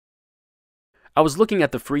I was looking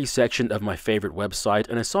at the free section of my favorite website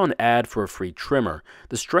and I saw an ad for a free trimmer.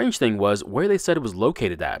 The strange thing was where they said it was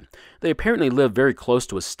located at. They apparently live very close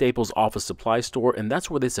to a Staples office supply store, and that's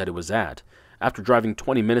where they said it was at. After driving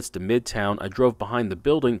 20 minutes to Midtown, I drove behind the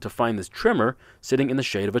building to find this trimmer sitting in the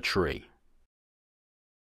shade of a tree.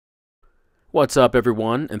 What's up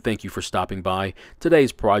everyone, and thank you for stopping by.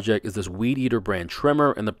 Today's project is this Weedeater brand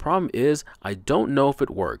trimmer, and the problem is I don't know if it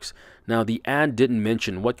works. Now the ad didn't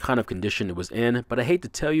mention what kind of condition it was in, but I hate to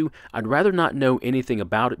tell you, I'd rather not know anything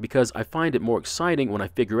about it because I find it more exciting when I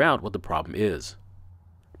figure out what the problem is.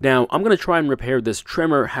 Now, I'm going to try and repair this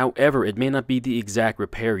trimmer, however, it may not be the exact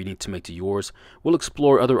repair you need to make to yours. We'll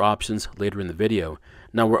explore other options later in the video.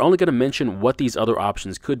 Now, we're only going to mention what these other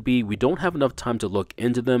options could be. We don't have enough time to look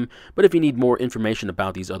into them, but if you need more information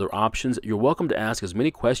about these other options, you're welcome to ask as many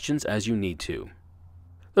questions as you need to.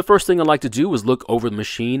 The first thing I like to do is look over the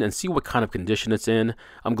machine and see what kind of condition it's in.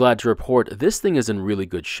 I'm glad to report this thing is in really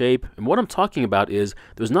good shape, and what I'm talking about is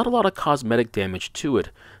there's not a lot of cosmetic damage to it,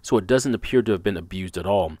 so it doesn't appear to have been abused at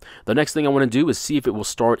all. The next thing I want to do is see if it will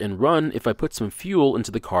start and run if I put some fuel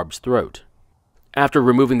into the carb's throat. After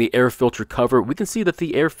removing the air filter cover, we can see that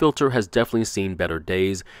the air filter has definitely seen better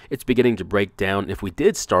days. It's beginning to break down. If we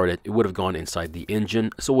did start it, it would have gone inside the engine,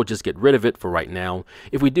 so we'll just get rid of it for right now.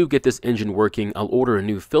 If we do get this engine working, I'll order a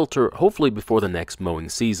new filter, hopefully before the next mowing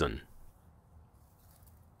season.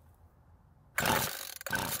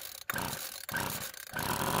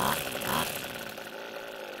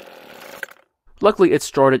 Luckily, it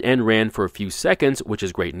started and ran for a few seconds, which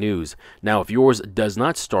is great news. Now, if yours does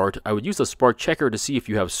not start, I would use a spark checker to see if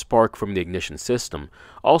you have spark from the ignition system.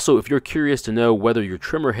 Also, if you're curious to know whether your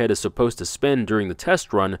trimmer head is supposed to spin during the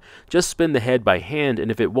test run, just spin the head by hand, and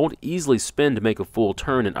if it won't easily spin to make a full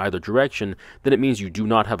turn in either direction, then it means you do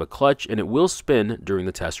not have a clutch and it will spin during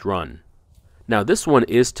the test run. Now this one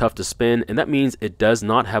is tough to spin, and that means it does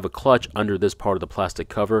not have a clutch under this part of the plastic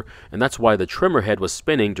cover, and that's why the trimmer head was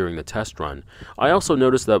spinning during the test run. I also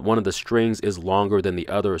noticed that one of the strings is longer than the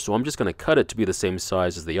other, so I'm just going to cut it to be the same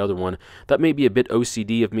size as the other one. That may be a bit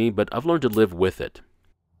OCD of me, but I've learned to live with it.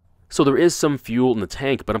 So there is some fuel in the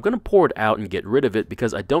tank, but I'm going to pour it out and get rid of it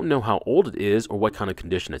because I don't know how old it is or what kind of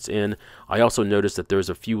condition it's in. I also noticed that there's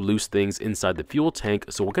a few loose things inside the fuel tank,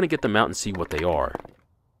 so we're going to get them out and see what they are.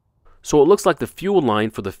 So it looks like the fuel line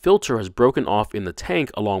for the filter has broken off in the tank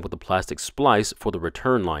along with the plastic splice for the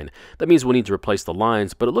return line. That means we'll need to replace the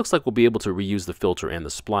lines, but it looks like we'll be able to reuse the filter and the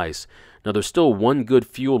splice. Now there's still one good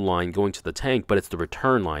fuel line going to the tank, but it's the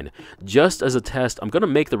return line. Just as a test, I'm going to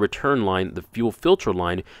make the return line the fuel filter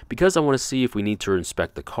line because I want to see if we need to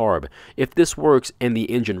inspect the carb. If this works and the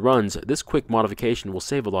engine runs, this quick modification will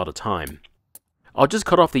save a lot of time. I'll just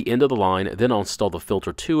cut off the end of the line, then I'll install the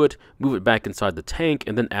filter to it, move it back inside the tank,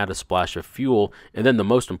 and then add a splash of fuel. And then the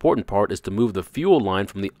most important part is to move the fuel line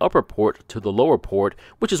from the upper port to the lower port,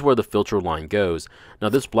 which is where the filter line goes. Now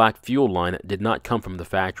this black fuel line did not come from the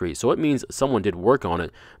factory, so it means someone did work on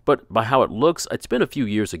it, but by how it looks, it's been a few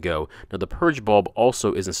years ago. Now the purge bulb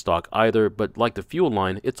also isn't stock either, but like the fuel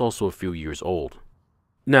line, it's also a few years old.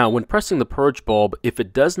 Now, when pressing the purge bulb, if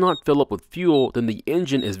it does not fill up with fuel, then the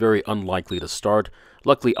engine is very unlikely to start.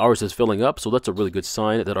 Luckily, ours is filling up, so that's a really good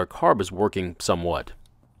sign that our carb is working somewhat.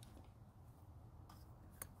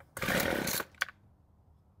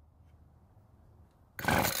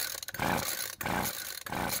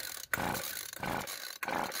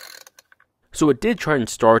 So it did try and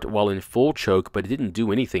start while in full choke, but it didn't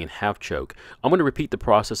do anything in half choke. I'm going to repeat the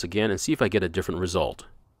process again and see if I get a different result.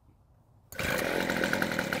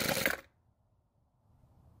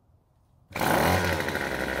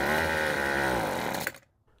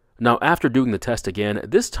 Now after doing the test again,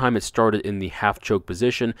 this time it started in the half-choke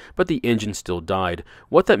position, but the engine still died.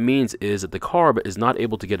 What that means is that the carb is not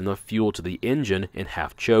able to get enough fuel to the engine in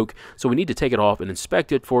half-choke, so we need to take it off and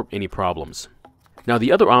inspect it for any problems. Now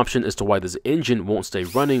the other option as to why this engine won't stay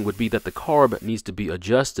running would be that the carb needs to be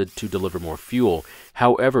adjusted to deliver more fuel.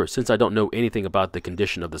 However, since I don't know anything about the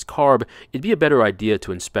condition of this carb, it'd be a better idea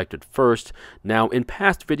to inspect it first. Now in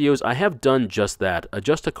past videos I have done just that,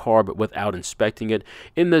 adjust a carb without inspecting it.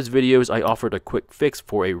 In those videos I offered a quick fix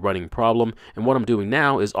for a running problem, and what I'm doing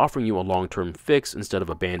now is offering you a long-term fix instead of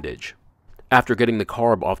a bandage. After getting the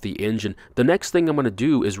carb off the engine, the next thing I'm going to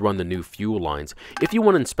do is run the new fuel lines. If you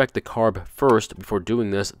want to inspect the carb first before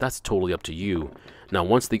doing this, that's totally up to you. Now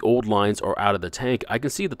once the old lines are out of the tank, I can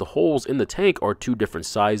see that the holes in the tank are two different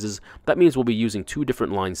sizes. That means we'll be using two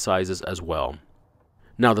different line sizes as well.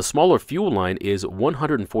 Now the smaller fuel line is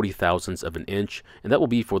 140 thousandths of an inch, and that will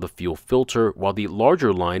be for the fuel filter, while the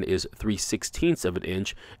larger line is 3/16 of an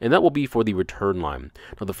inch, and that will be for the return line.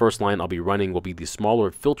 Now the first line I'll be running will be the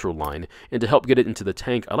smaller filter line, and to help get it into the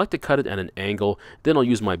tank, I like to cut it at an angle, then I'll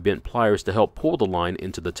use my bent pliers to help pull the line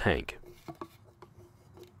into the tank.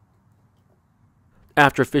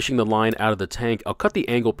 After fishing the line out of the tank, I'll cut the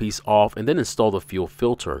angle piece off and then install the fuel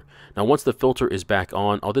filter. Now once the filter is back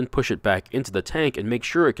on, I'll then push it back into the tank and make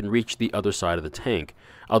sure it can reach the other side of the tank.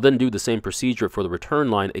 I'll then do the same procedure for the return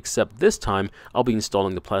line, except this time I'll be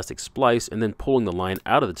installing the plastic splice and then pulling the line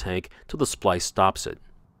out of the tank till the splice stops it.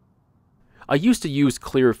 I used to use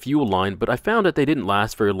clear fuel line, but I found that they didn't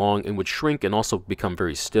last very long and would shrink and also become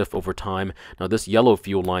very stiff over time. Now this yellow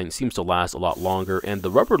fuel line seems to last a lot longer, and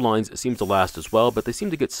the rubber lines seem to last as well, but they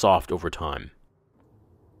seem to get soft over time.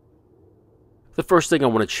 The first thing I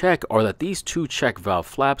want to check are that these two check valve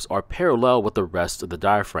flaps are parallel with the rest of the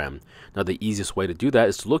diaphragm. Now the easiest way to do that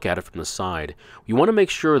is to look at it from the side. We want to make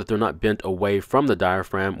sure that they're not bent away from the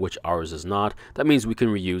diaphragm, which ours is not. That means we can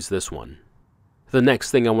reuse this one. The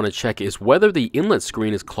next thing I want to check is whether the inlet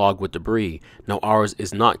screen is clogged with debris. Now ours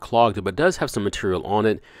is not clogged, but does have some material on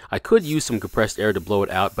it. I could use some compressed air to blow it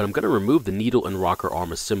out, but I'm going to remove the needle and rocker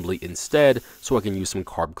arm assembly instead so I can use some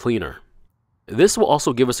carb cleaner. This will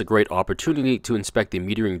also give us a great opportunity to inspect the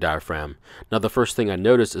metering diaphragm. Now the first thing I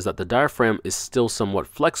noticed is that the diaphragm is still somewhat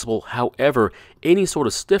flexible, however, any sort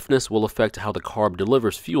of stiffness will affect how the carb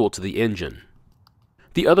delivers fuel to the engine.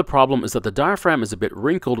 The other problem is that the diaphragm is a bit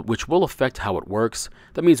wrinkled, which will affect how it works.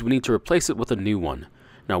 That means we need to replace it with a new one.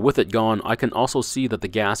 Now with it gone, I can also see that the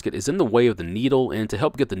gasket is in the way of the needle, and to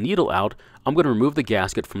help get the needle out, I'm going to remove the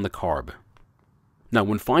gasket from the carb. Now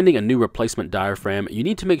when finding a new replacement diaphragm, you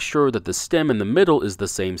need to make sure that the stem in the middle is the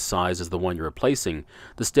same size as the one you're replacing.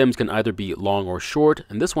 The stems can either be long or short,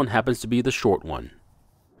 and this one happens to be the short one.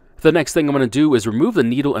 The next thing I'm going to do is remove the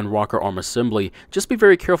needle and rocker arm assembly. Just be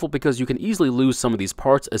very careful because you can easily lose some of these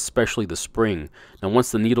parts, especially the spring. Now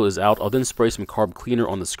once the needle is out, I'll then spray some carb cleaner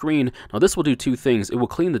on the screen. Now this will do two things. It will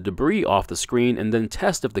clean the debris off the screen and then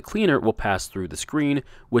test if the cleaner will pass through the screen,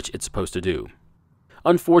 which it's supposed to do.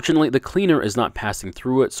 Unfortunately, the cleaner is not passing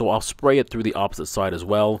through it, so I'll spray it through the opposite side as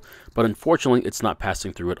well, but unfortunately it's not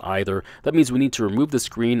passing through it either. That means we need to remove the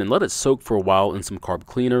screen and let it soak for a while in some carb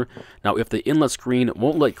cleaner. Now if the inlet screen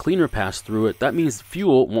won't let cleaner pass through it, that means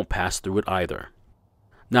fuel won't pass through it either.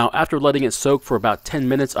 Now after letting it soak for about 10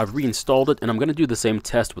 minutes, I've reinstalled it, and I'm going to do the same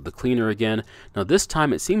test with the cleaner again. Now this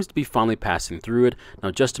time it seems to be finally passing through it. Now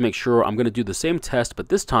just to make sure, I'm going to do the same test, but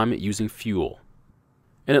this time using fuel.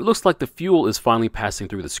 And it looks like the fuel is finally passing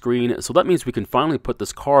through the screen, so that means we can finally put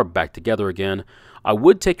this carb back together again. I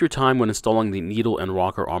would take your time when installing the needle and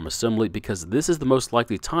rocker arm assembly because this is the most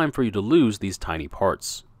likely time for you to lose these tiny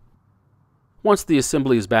parts. Once the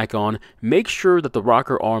assembly is back on, make sure that the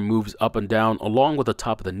rocker arm moves up and down along with the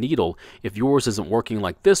top of the needle. If yours isn't working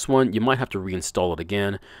like this one, you might have to reinstall it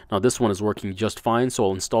again. Now this one is working just fine, so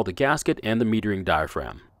I'll install the gasket and the metering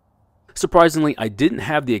diaphragm. Surprisingly, I didn't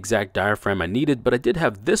have the exact diaphragm I needed, but I did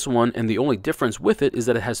have this one, and the only difference with it is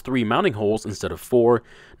that it has 3 mounting holes instead of 4.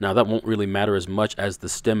 Now that won't really matter as much as the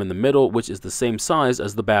stem in the middle, which is the same size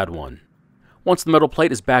as the bad one. Once the metal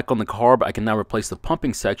plate is back on the carb, I can now replace the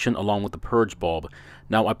pumping section along with the purge bulb.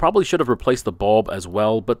 Now I probably should have replaced the bulb as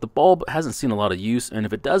well, but the bulb hasn't seen a lot of use, and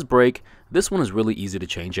if it does break, this one is really easy to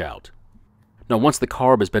change out. Now once the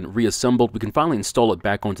carb has been reassembled, we can finally install it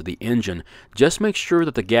back onto the engine. Just make sure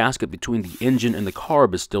that the gasket between the engine and the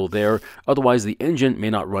carb is still there, otherwise the engine may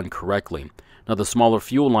not run correctly. Now the smaller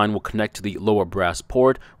fuel line will connect to the lower brass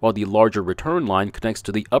port, while the larger return line connects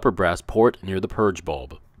to the upper brass port near the purge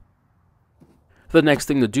bulb. The next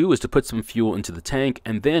thing to do is to put some fuel into the tank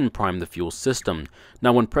and then prime the fuel system.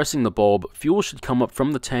 Now when pressing the bulb, fuel should come up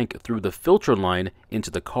from the tank through the filter line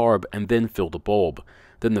into the carb and then fill the bulb.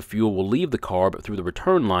 Then the fuel will leave the carb through the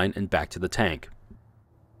return line and back to the tank.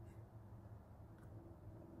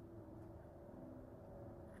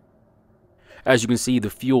 As you can see,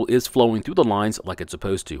 the fuel is flowing through the lines like it's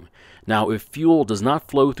supposed to. Now, if fuel does not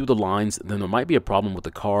flow through the lines, then there might be a problem with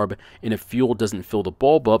the carb, and if fuel doesn't fill the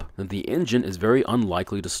bulb up, then the engine is very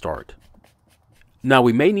unlikely to start. Now,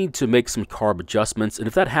 we may need to make some carb adjustments, and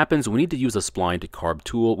if that happens, we need to use a splined carb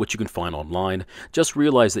tool, which you can find online. Just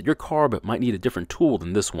realize that your carb might need a different tool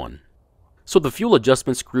than this one. So the fuel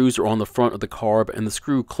adjustment screws are on the front of the carb, and the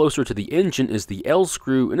screw closer to the engine is the L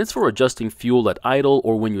screw, and it's for adjusting fuel at idle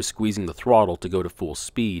or when you're squeezing the throttle to go to full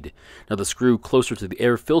speed. Now the screw closer to the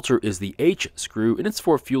air filter is the H screw, and it's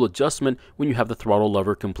for fuel adjustment when you have the throttle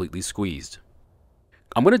lever completely squeezed.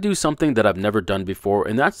 I'm going to do something that I've never done before,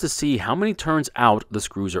 and that's to see how many turns out the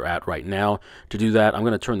screws are at right now. To do that, I'm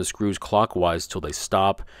going to turn the screws clockwise till they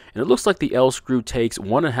stop, and it looks like the L screw takes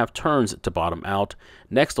 1.5 turns to bottom out.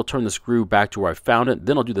 Next, I'll turn the screw back to where I found it,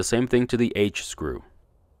 then I'll do the same thing to the H screw.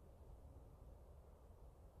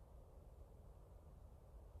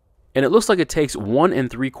 And it looks like it takes 1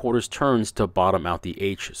 3/4 turns to bottom out the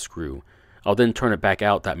H screw. I'll then turn it back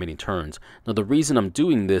out that many turns. Now the reason I'm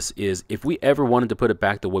doing this is if we ever wanted to put it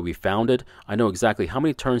back the way we found it, I know exactly how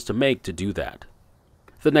many turns to make to do that.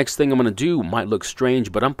 The next thing I'm going to do might look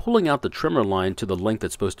strange, but I'm pulling out the trimmer line to the length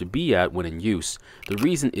it's supposed to be at when in use. The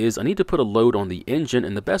reason is I need to put a load on the engine,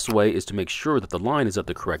 and the best way is to make sure that the line is at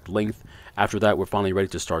the correct length. After that, we're finally ready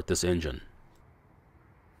to start this engine.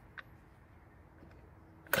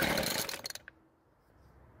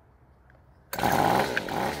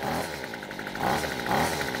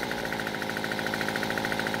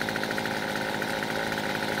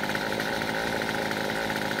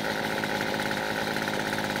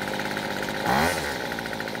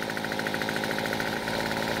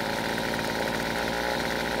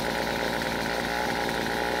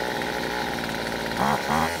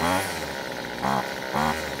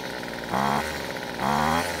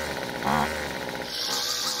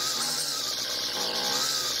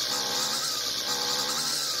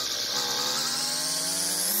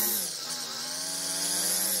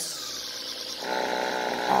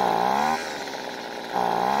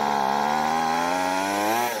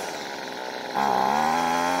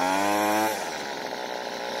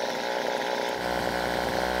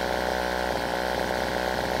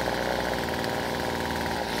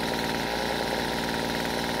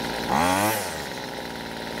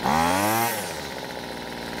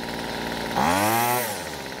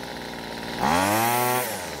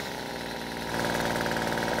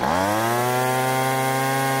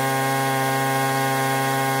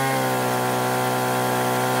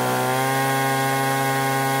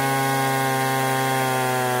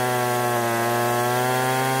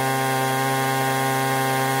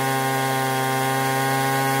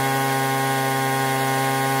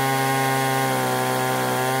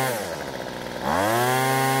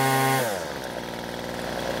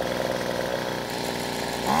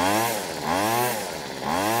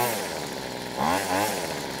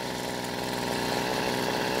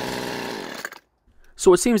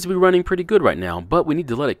 So it seems to be running pretty good right now, but we need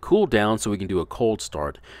to let it cool down so we can do a cold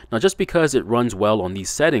start. Now just because it runs well on these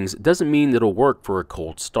settings doesn't mean it'll work for a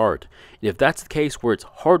cold start. And if that's the case where it's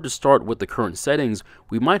hard to start with the current settings,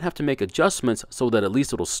 we might have to make adjustments so that at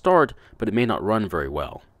least it'll start, but it may not run very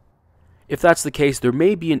well. If that's the case, there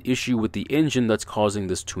may be an issue with the engine that's causing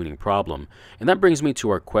this tuning problem. And that brings me to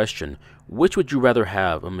our question: which would you rather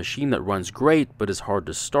have, a machine that runs great but is hard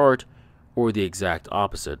to start, or the exact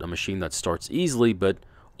opposite, a machine that starts easily but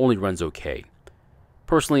only runs okay?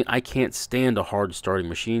 Personally, I can't stand a hard starting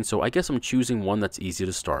machine, so I guess I'm choosing one that's easy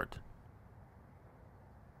to start.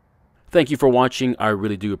 Thank you for watching. I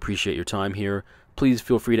really do appreciate your time here. Please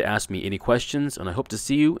feel free to ask me any questions, and I hope to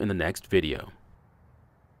see you in the next video.